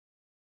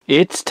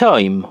It's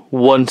time,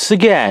 once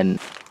again,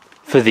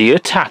 for the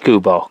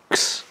Otaku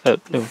box. No,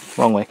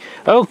 wrong way.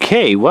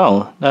 Okay,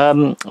 well,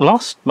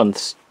 last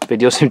month's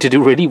video seemed to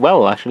do really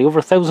well, actually, over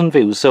 1,000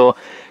 views, so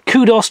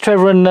kudos to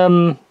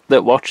everyone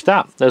that watched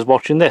that's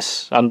watching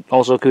this, and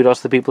also kudos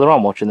to the people that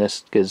aren't watching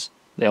this, because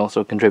they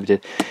also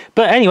contributed.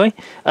 But anyway,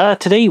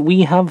 today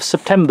we have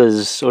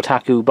September's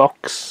Otaku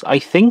box, I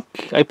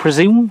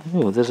presume.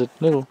 Oh, there's a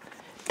little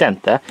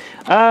dent there.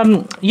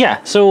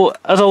 Yeah, so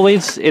as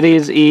always, it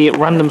is a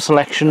random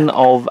selection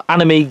of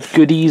anime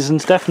goodies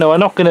and stuff. Now,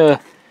 I'm not going to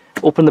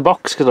open the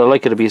box because I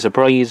like it to be a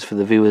surprise for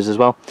the viewers as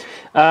well.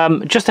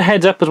 Just a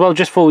heads up as well,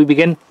 just before we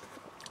begin,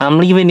 I'm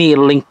leaving a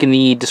link in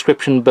the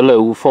description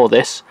below for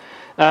this.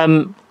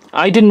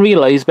 I didn't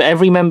realise, but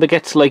every member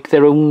gets like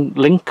their own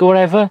link or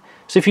whatever.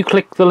 So if you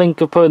click the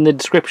link I put in the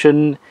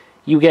description,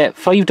 you get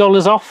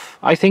 $5 off,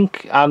 I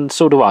think, and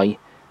so do I.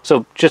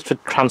 So just for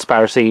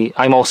transparency,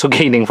 I'm also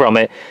gaining from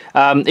it.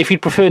 If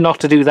you'd prefer not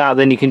to do that,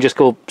 then you can just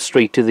go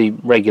straight to the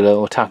regular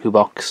Otaku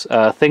box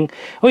thing.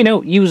 Or, you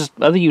know, use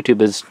other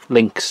YouTubers'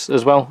 links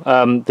as well.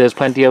 There's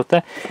plenty out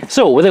there.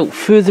 So, without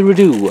further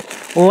ado,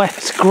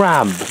 let's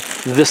grab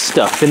the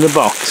stuff in the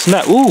box.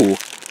 Now, ooh!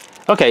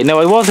 Okay, now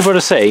I was about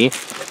to say,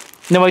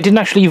 now I didn't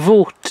actually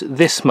vote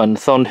this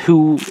month on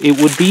who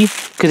it would be,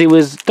 because it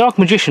was Dark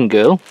Magician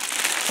Girl.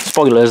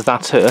 Spoilers,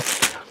 that's her.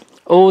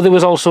 Oh, there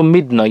was also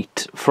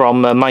Midnight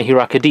from My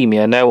Hero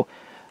Academia. Now,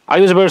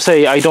 I was about to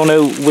say I don't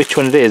know which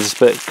one it is,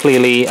 but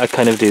clearly I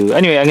kind of do.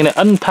 Anyway, I'm going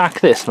to unpack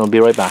this and I'll be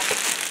right back.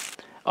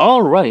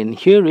 Alright, and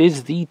here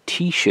is the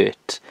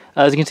t-shirt.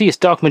 As you can see, it's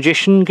Dark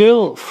Magician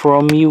Girl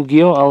from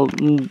Yu-Gi-Oh! I'll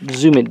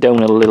zoom it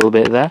down a little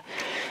bit there.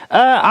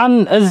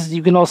 And as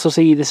you can also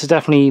see, this is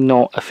definitely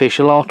not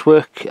official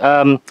artwork.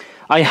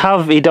 I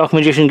have a Dark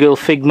Magician Girl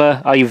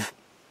Figma. I've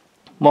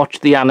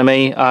watched the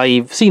anime.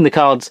 I've seen the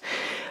cards.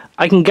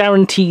 I can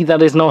guarantee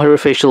that is not her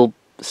official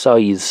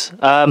size.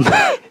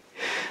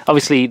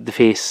 Obviously the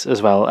face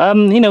as well.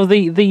 You know,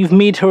 they've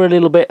made her a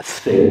little bit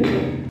thick,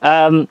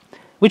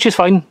 which is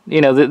fine. You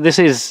know,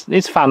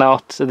 it's fan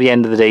art at the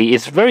end of the day.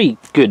 It's very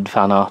good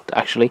fan art,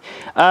 actually.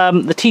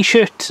 The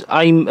t-shirt,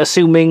 I'm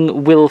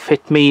assuming, will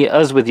fit me,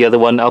 as with the other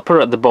one. I'll put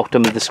it at the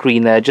bottom of the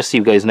screen there, just so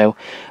you guys know.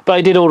 But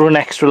I did order an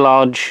extra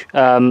large,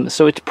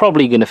 so it's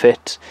probably going to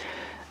fit.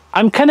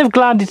 I'm kind of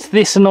glad it's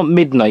this and not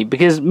Midnight,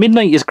 because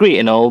Midnight is great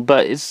and all,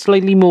 but it's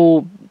slightly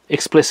more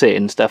explicit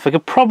and stuff. I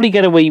could probably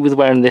get away with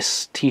wearing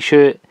this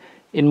t-shirt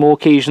in more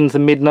occasions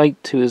than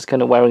Midnight, who is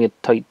kind of wearing a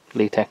tight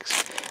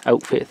latex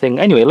outfit thing.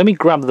 Anyway, let me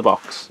grab the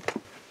box.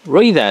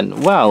 Right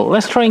then, well,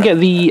 let's try and get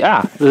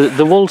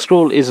the wall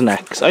scroll is an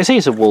X. I say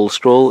it's a wall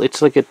scroll,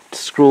 it's like a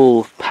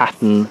scroll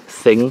pattern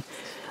thing.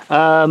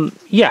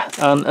 Yeah,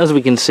 and as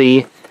we can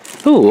see,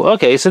 ooh,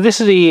 okay, so this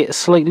is a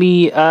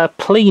slightly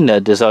plainer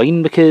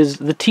design, because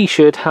the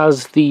t-shirt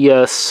has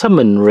the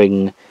summon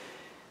ring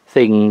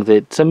thing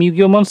that some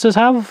Yu-Gi-Oh! Monsters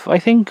have, I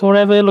think, or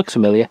whatever. It looks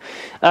familiar.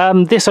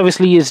 This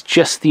obviously is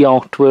just the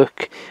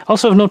artwork.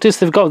 Also, I've noticed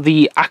they've got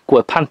the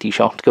aqua panty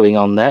shot going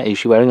on there. Is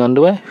she wearing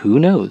underwear? Who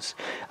knows?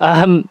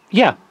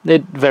 Yeah, a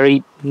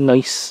very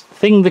nice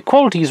thing. The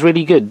quality is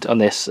really good on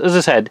this. As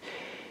I said,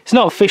 it's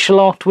not official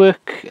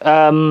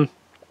artwork,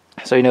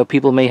 so, you know,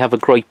 people may have a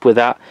gripe with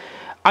that.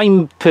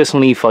 I'm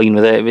personally fine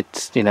with it.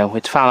 It's, you know,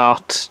 it's fan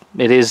art.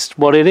 It is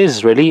what it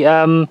is, really.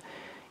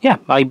 Yeah,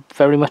 I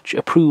very much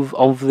approve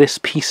of this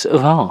piece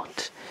of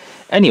art.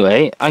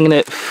 Anyway, I'm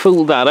going to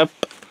fold that up.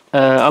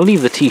 I'll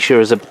leave the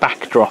t-shirt as a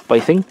backdrop, I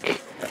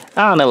think.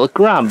 And I will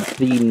grab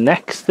the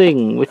next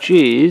thing, which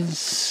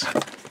is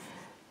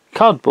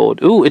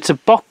cardboard. Ooh, it's a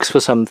box for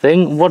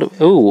something. What?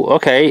 Ooh,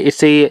 okay.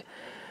 It's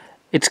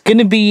going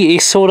to be a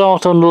Sword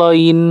Art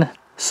Online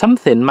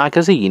something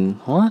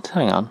magazine. What?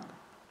 Hang on.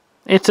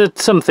 It's a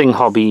something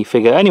hobby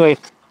figure. Anyway,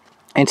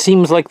 it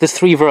seems like there's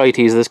 3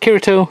 varieties. There's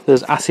Kirito,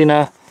 there's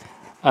Asuna,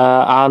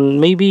 and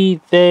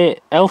maybe the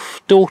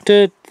elf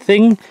daughter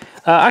thing.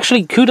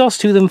 Actually, kudos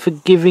to them for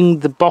giving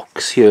the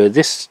box here.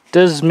 This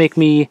does make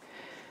me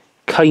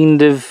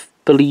kind of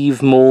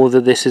believe more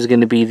that this is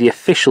going to be the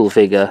official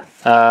figure.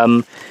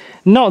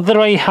 Not that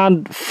I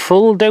had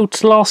full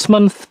doubts last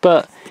month,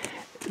 but,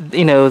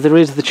 you know, there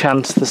is the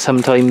chance that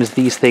sometimes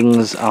these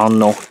things are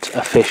not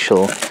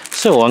official.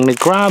 So, I'm going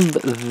to grab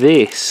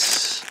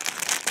this.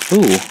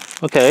 Ooh,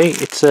 okay,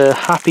 it's a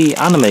happy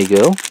anime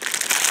girl.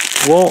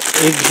 What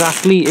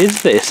exactly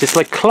is this? It's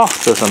like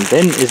cloth or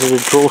something. Is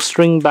it a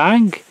drawstring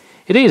bag?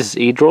 It is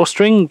a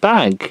drawstring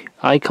bag,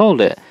 I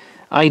called it.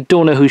 I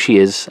don't know who she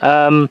is.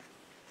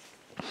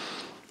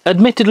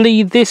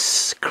 Admittedly,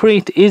 this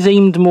crate is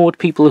aimed more at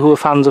people who are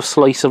fans of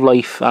slice of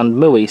life and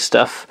moe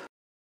stuff.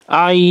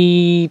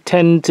 I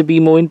tend to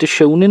be more into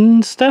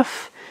shonen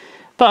stuff,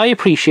 but I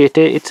appreciate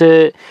it. It's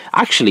a...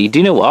 Actually, do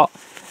you know what?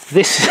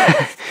 This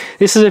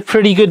this is a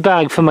pretty good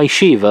bag for my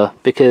shaver,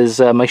 because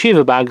my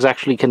shaver bag's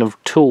actually kind of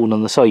torn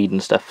on the side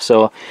and stuff,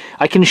 so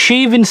I can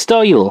shave in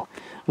style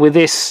with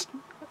this.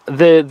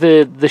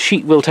 The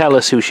sheet will tell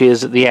us who she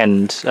is at the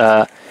end.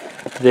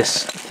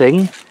 This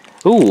thing.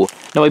 Ooh,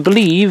 now I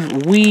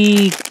believe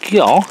we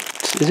got...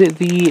 Is it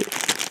the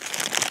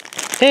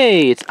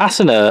Hey, it's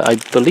Asuna, I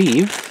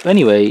believe.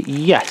 Anyway,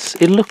 yes,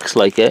 it looks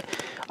like it.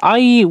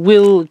 I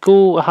will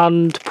go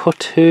and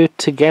put her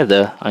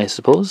together, I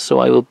suppose. So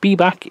I will be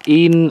back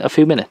in a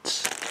few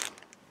minutes.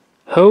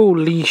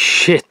 Holy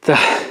shit,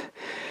 that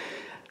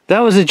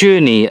was a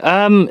journey.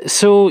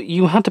 So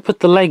you had to put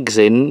the legs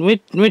in,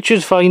 which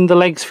is fine. The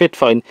legs fit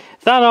fine.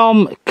 That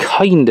arm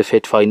kind of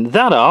fit fine.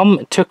 That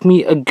arm took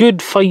me a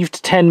good 5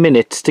 to 10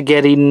 minutes to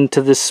get into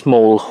the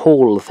small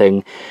hole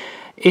thing.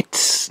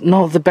 It's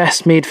not the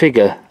best made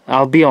figure,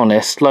 I'll be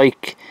honest.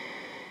 Like,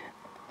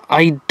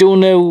 I don't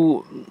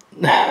know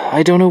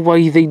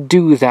why they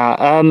do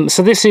that.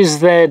 So this is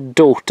their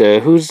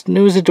daughter, who's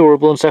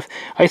adorable and stuff.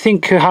 I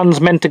think her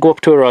hand's meant to go up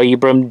to her eye,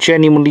 but I'm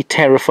genuinely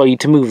terrified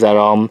to move that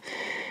arm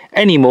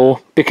anymore,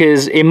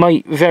 because it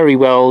might very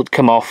well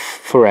come off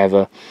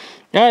forever.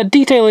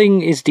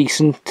 Detailing is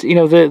decent, you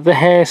know, the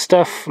hair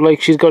stuff,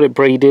 like she's got it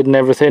braided and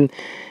everything.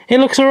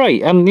 It looks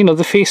alright, and you know,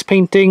 the face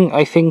painting,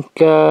 I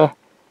think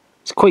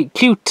it's quite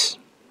cute.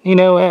 You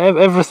know,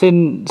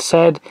 everything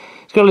said.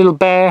 It's got a little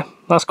bear,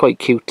 that's quite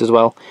cute as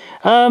well.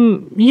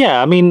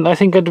 Yeah, I mean, I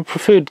think I'd have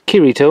preferred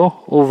Kirito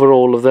over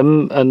all of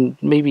them, and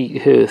maybe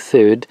her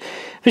third.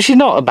 But she's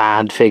not a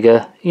bad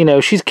figure, you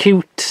know, she's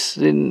cute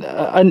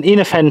and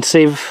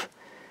inoffensive.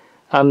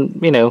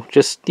 And, you know,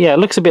 just, yeah, it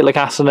looks a bit like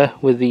Asuna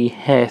with the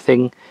hair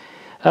thing.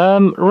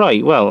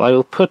 Right, well, I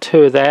will put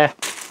her there.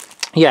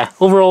 Yeah,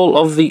 overall,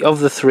 of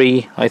the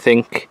three, I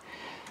think,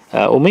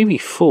 or maybe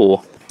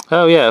 4.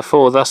 Oh yeah,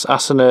 4, that's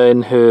Asuna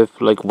in her,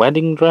 like,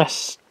 wedding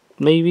dress,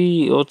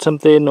 maybe, or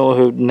something, or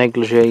her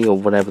negligee, or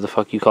whatever the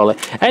fuck you call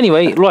it.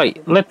 Anyway, right,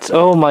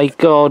 oh my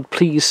god,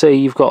 please say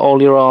you've got all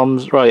your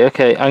arms. Right,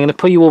 okay, I'm going to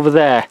put you over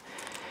there,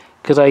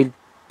 because I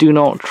do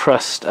not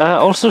trust.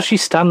 Also, she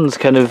stands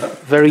kind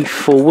of very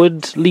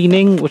forward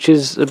leaning, which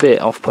is a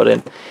bit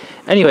off-putting.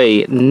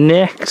 Anyway,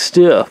 next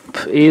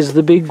up is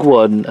the big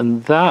one,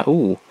 and that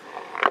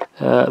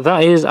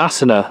is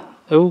Asuna.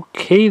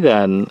 Okay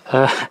then,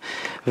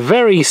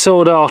 very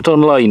Sword Art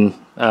Online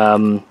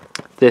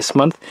this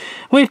month,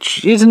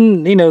 which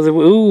isn't, you know,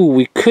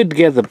 we could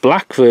get the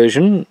black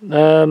version.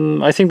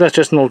 I think that's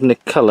just an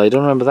alternate colour. I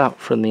don't remember that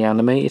from the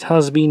anime. It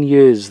has been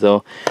years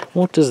though.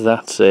 What does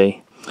that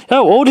say?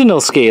 Oh, ordinal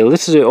scale.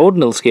 This is an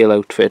ordinal scale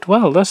outfit.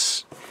 Well,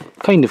 that's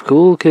kind of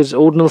cool, because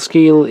ordinal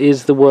scale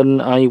is the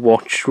one I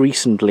watched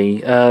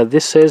recently.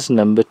 This says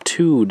number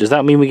 2. Does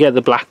that mean we get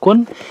the black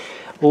one?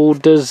 Or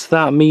does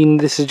that mean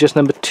this is just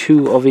number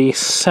 2 of a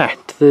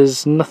set?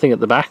 There's nothing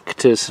at the back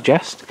to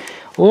suggest.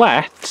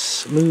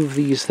 Let's move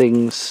these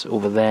things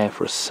over there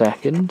for a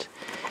second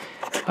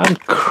and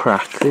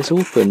crack this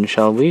open,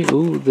 shall we?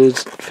 Ooh,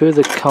 there's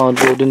further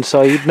cardboard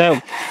inside.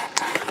 Now,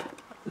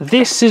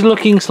 this is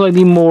looking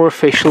slightly more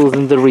official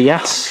than the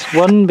Rias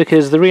one,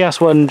 because the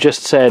Rias one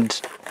just said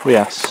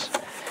Rias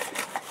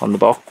on the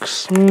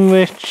box,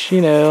 which, you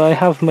know, I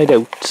have my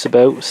doubts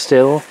about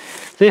still.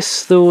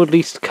 This, though, at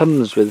least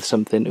comes with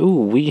something.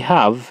 Ooh, we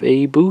have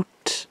a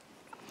boot.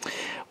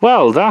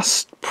 Well,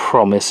 that's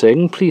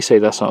promising. Please say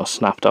that's not a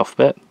snapped off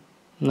bit.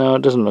 No,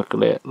 it doesn't look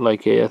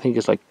like it. I think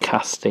it's like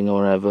casting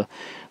or whatever.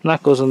 And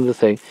that goes under the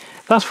thing.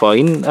 That's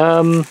fine.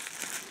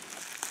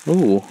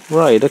 Ooh,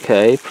 right,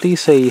 okay.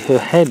 Please say her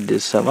head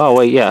is some... Oh,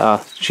 wait,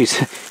 yeah.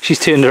 She's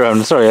turned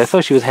around. Sorry, I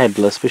thought she was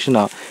headless, but she's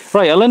not.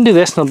 Right, I'll undo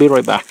this and I'll be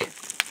right back.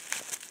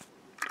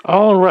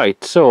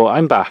 Alright, so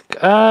I'm back.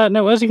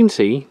 Now, as you can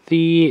see,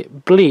 the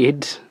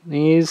blade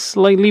is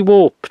slightly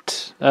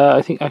warped.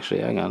 I think,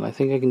 actually, hang on, I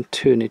think I can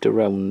turn it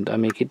around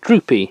and make it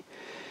droopy.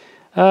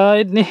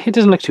 It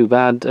doesn't look too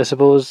bad, I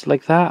suppose,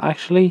 like that,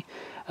 actually.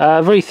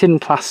 Very thin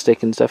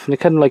plastic and stuff, and it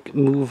kind of like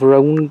move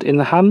around in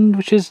the hand,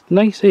 which is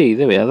nice. Hey,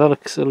 there we are, that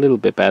looks a little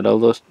bit better,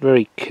 although it's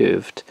very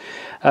curved.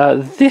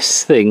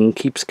 This thing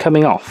keeps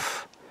coming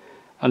off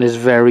and is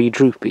very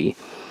droopy.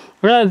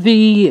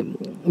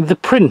 The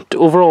print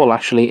overall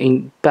actually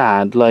ain't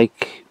bad,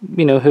 like,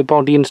 you know, her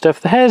body and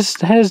stuff. The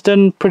hair's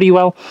done pretty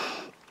well.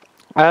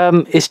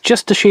 It's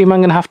just a shame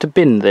I'm going to have to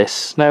bin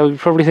this. Now, you're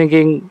probably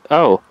thinking,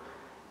 oh,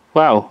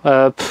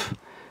 wow,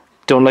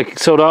 don't like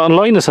Sword Art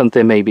Online or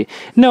something, maybe.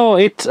 No,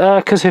 it's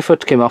because her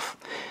foot came off.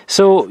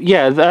 So,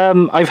 yeah,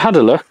 I've had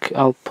a look.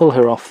 I'll pull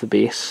her off the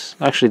base.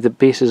 Actually, the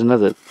base is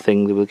another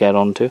thing that we'll get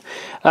onto.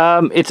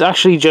 It's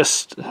actually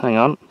just, hang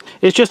on,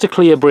 it's just a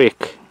clear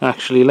break,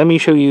 actually. Let me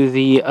show you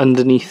the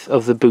underneath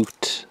of the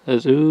boot.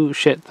 Ooh,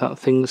 shit, that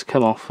thing's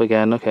come off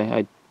again. Okay,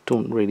 I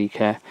don't really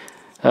care.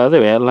 There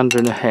we are, landed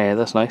in her hair,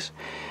 that's nice.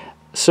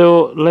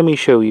 So, let me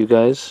show you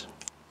guys.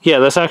 Yeah,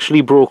 that's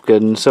actually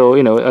broken, so,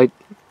 you know,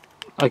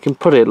 I can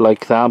put it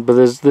like that, but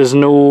there's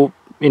no,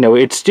 you know,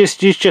 it's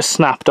just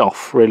snapped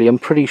off, really. I'm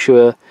pretty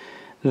sure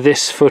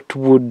this foot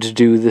would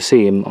do the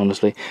same,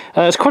 honestly.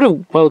 It's quite a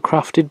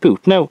well-crafted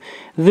boot. Now,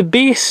 the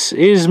base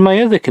is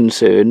my other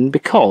concern,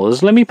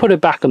 because, let me put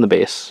it back on the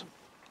base.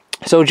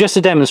 So, just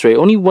to demonstrate,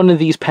 only one of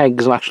these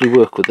pegs will actually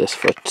work with this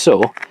foot.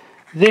 So,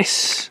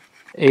 this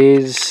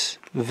is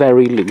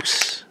very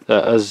loose,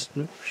 as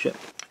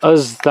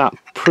that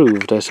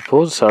proved, I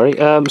suppose, sorry.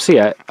 So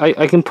yeah,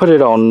 I can put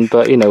it on,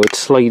 but, you know, it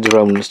slides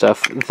around and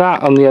stuff.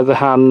 That, on the other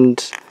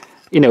hand,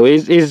 you know,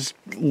 is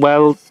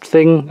well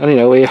thing, and you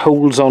know, it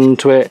holds on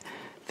to it.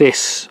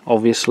 This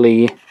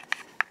obviously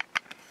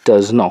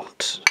does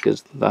not,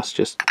 because that's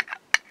just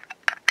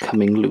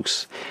coming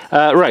loose.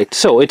 Right,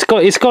 so it's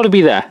got to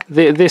be there.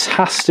 This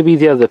has to be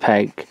the other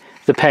peg,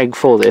 the peg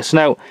for this.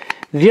 Now,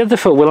 the other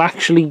foot will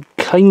actually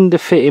kind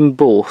of fit in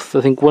both.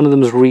 I think one of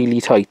them is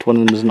really tight, one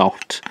of them is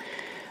not.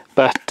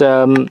 But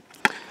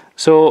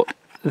so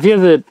the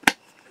other,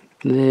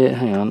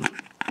 hang on.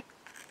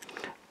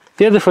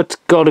 The other foot's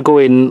got to go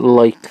in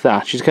like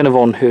that. She's kind of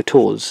on her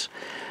toes.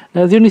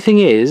 Now the only thing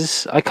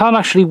is, I can't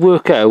actually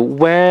work out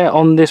where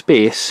on this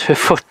base her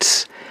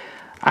foot's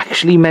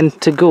actually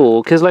meant to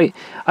go. Because like,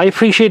 I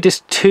appreciate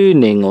this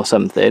turning or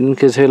something,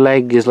 because her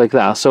leg is like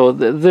that. So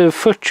the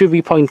foot should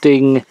be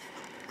pointing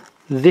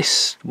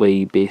this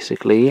way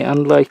basically.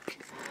 And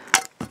like,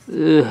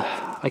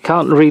 I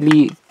can't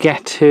really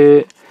get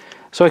her.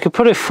 So I could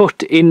put her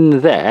foot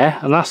in there,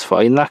 and that's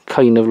fine. That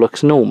kind of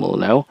looks normal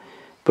now.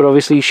 But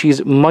obviously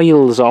she's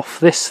miles off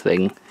this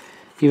thing.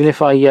 Even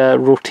if I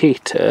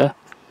rotate her.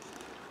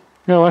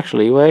 No,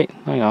 actually, wait,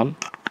 hang on.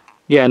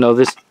 Yeah, no,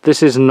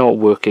 this is not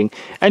working.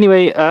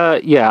 Anyway,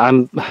 yeah,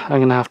 I'm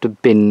gonna have to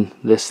bin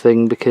this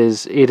thing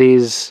because it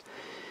is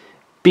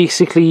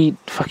basically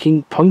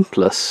fucking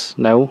pointless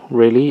now,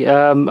 really.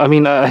 I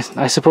mean,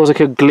 I suppose I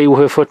could glue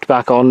her foot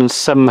back on and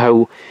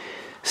somehow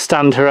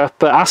stand her up,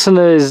 but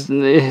Asuna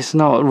is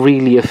not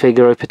really a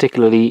figure I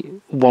particularly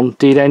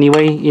wanted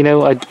anyway. You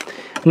know, I'm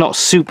not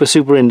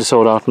super into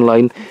Sword Art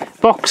Online.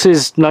 Box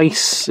is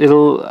nice.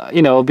 It'll,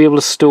 you know, I'll be able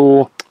to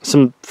store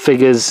some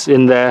figures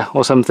in there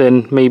or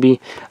something,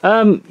 maybe.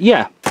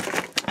 Yeah,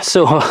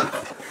 so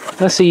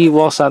let's see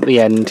what's at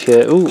the end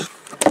here. Ooh,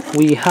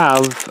 we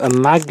have a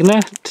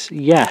magnet.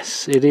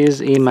 Yes, it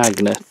is a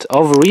magnet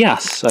of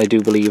Rias, I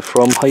do believe,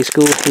 from High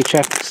School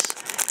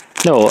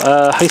HX. No,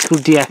 High School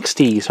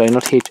DXD, sorry,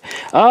 not H.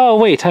 Oh,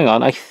 wait, hang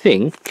on, I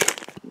think.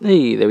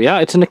 Hey, there we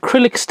are. It's an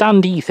acrylic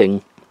standee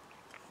thing.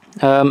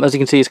 As you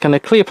can see, it's kind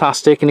of clear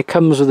plastic and it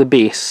comes with a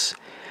base.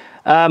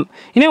 You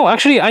know,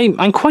 actually,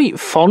 I'm quite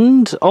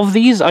fond of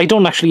these. I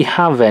don't actually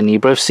have any,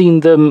 but I've seen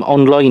them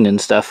online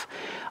and stuff,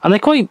 and they're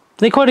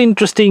quite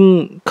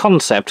interesting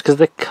concept because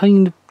they're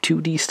kind of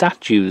 2D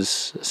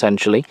statues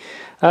essentially,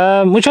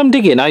 which I'm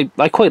digging.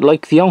 I quite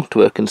like the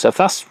artwork and stuff.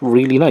 That's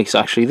really nice,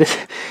 actually.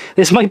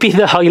 This might be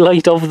the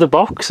highlight of the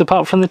box,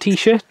 apart from the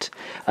T-shirt.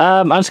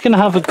 I'm just gonna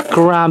have a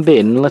grab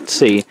in. Let's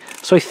see.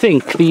 So I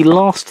think the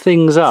last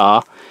things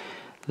are,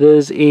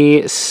 there's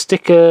a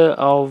sticker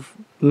of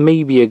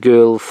maybe a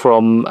girl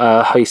from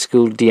High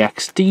School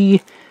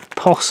DXD,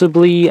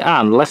 possibly,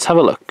 and let's have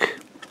a look.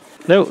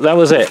 No, that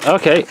was it.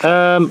 Okay,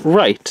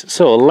 right,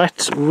 so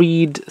let's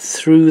read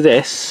through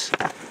this,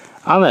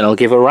 and then I'll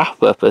give a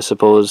wrap-up, I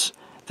suppose.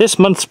 This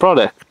month's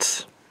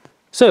product.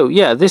 So,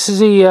 yeah, this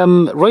is a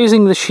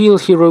Rising the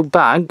Shield Hero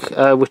bag,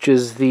 which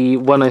is the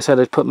one I said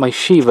I'd put my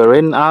Shiva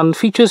in, and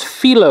features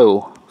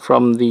Philo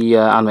from the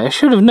anime. I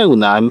should have known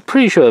that. I'm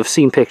pretty sure I've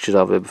seen pictures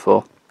of it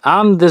before.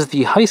 And there's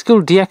the High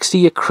School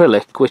DXD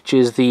acrylic, which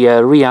is the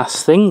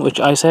Rias thing, which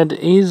I said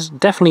is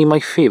definitely my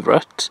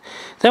favourite.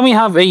 Then we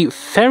have a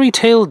Fairy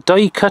Tail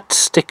die-cut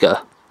sticker,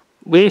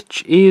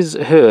 which is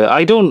her.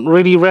 I don't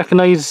really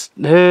recognise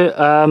her,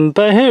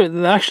 but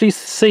her, actually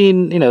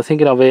seeing, you know,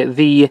 thinking of it,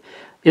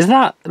 is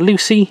that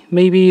Lucy?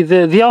 Maybe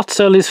the art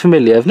style is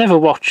familiar. I've never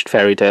watched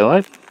Fairy Tail.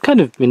 I kind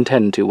of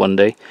intend to one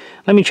day.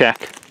 Let me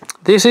check.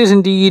 This is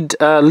indeed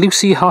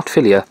Lucy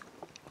Heartfilia.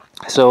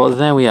 So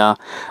there we are,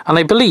 and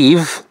I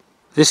believe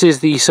this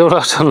is the Sword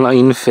Art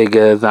Online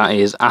figure that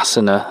is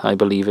Asuna, I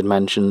believe it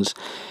mentions.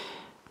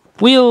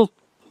 We'll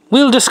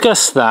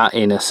discuss that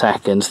in a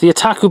second. The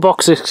Otaku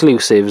box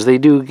exclusives, they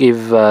do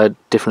give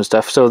different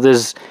stuff. So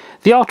there's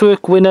the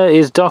artwork winner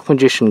is Dark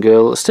Magician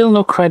Girl. Still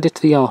no credit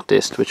to the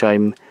artist, which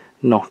I'm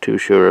not too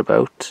sure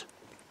about.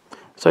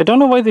 So I don't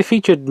know why they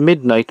featured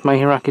Midnight My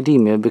Hero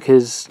Academia,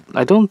 because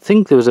I don't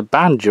think there was a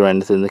badge or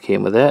anything that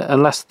came with it,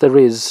 unless there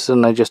is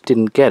and I just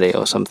didn't get it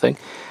or something.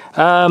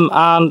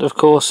 And of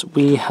course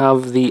we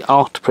have the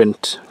art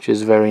print, which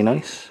is very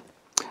nice.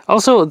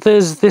 Also,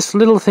 there's this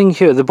little thing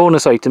here, the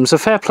bonus item. So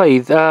fair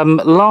play,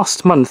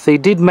 last month they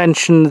did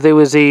mention there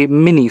was a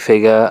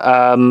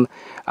minifigure,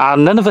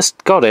 and none of us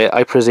got it,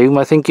 I presume.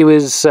 I think it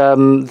was,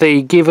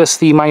 they gave us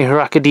the My Hero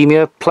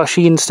Academia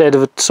plushie instead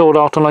of a Sword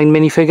Art Online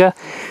minifigure.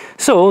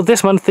 So,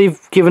 this month they've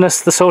given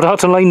us the Sword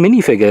Art Online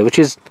minifigure, which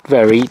is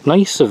very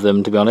nice of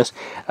them, to be honest.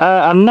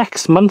 And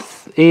next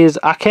month is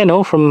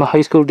Akeno from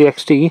High School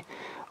DxD,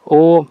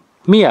 or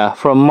Mia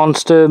from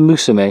Monster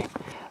Musume.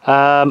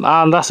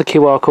 And that's a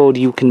QR code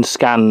you can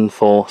scan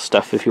for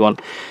stuff if you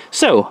want.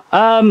 So,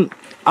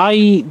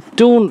 I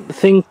don't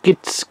think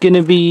it's going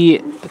to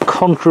be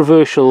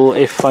controversial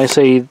if I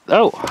say...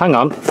 Oh, hang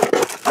on.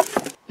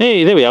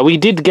 Hey, there we are. We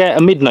did get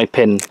a Midnight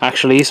pin,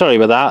 actually. Sorry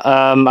about that.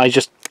 I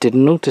just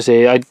didn't notice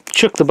it. I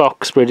shook the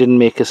box, but it didn't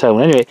make a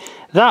sound. Anyway,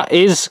 that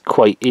is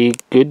quite a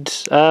good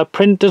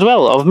print as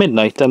well of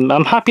Midnight.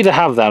 I'm happy to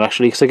have that,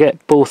 actually, because I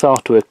get both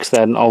artworks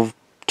then of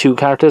two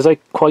characters I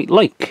quite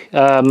like.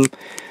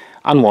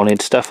 and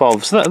wanted stuff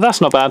of. So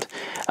that's not bad.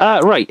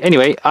 Right,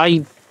 anyway,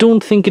 I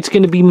don't think it's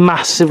going to be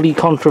massively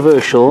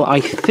controversial.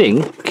 I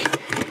think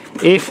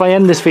if I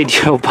end this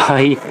video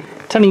by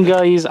telling you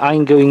guys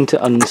I'm going to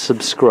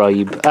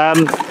unsubscribe.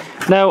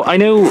 Now, I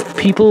know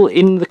people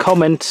in the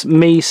comments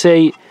may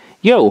say,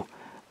 yo,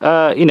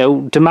 you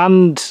know,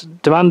 demand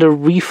a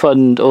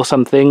refund or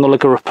something, or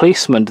like a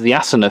replacement of the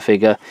Asuna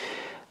figure.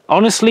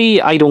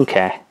 Honestly, I don't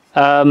care.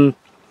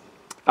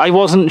 I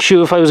wasn't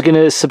sure if I was going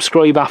to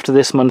subscribe after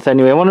this month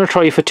anyway. I want to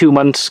try for 2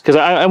 months, because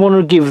I want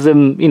to give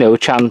them, you know, a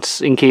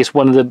chance in case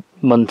one of the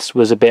months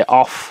was a bit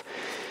off.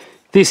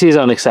 This is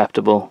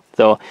unacceptable,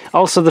 though.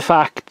 Also the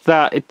fact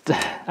that,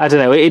 I don't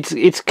know,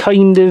 it's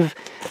kind of...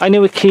 I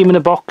know it came in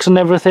a box and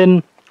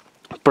everything,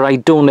 but I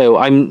don't know.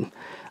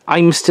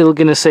 I'm still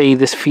going to say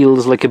this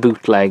feels like a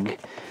bootleg.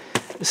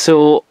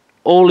 So,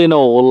 all in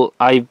all,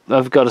 I've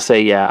got to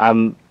say, yeah,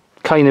 I'm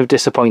kind of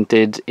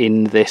disappointed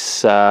in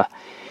this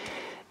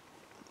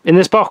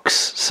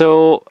box.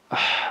 So,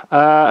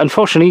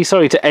 unfortunately,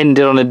 sorry to end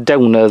it on a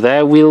downer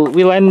there.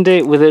 We'll end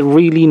it with a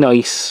really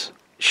nice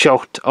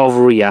shot of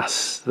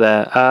Rias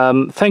there.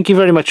 Thank you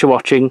very much for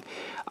watching.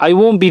 I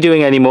won't be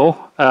doing any more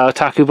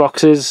Otaku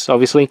boxes,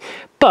 obviously,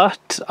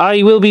 but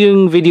I will be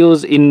doing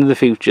videos in the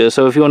future,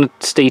 so if you want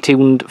to stay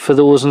tuned for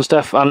those and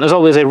stuff. And as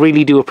always, I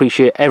really do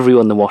appreciate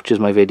everyone that watches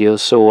my videos,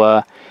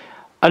 so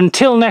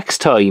until next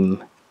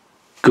time,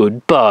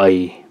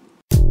 goodbye.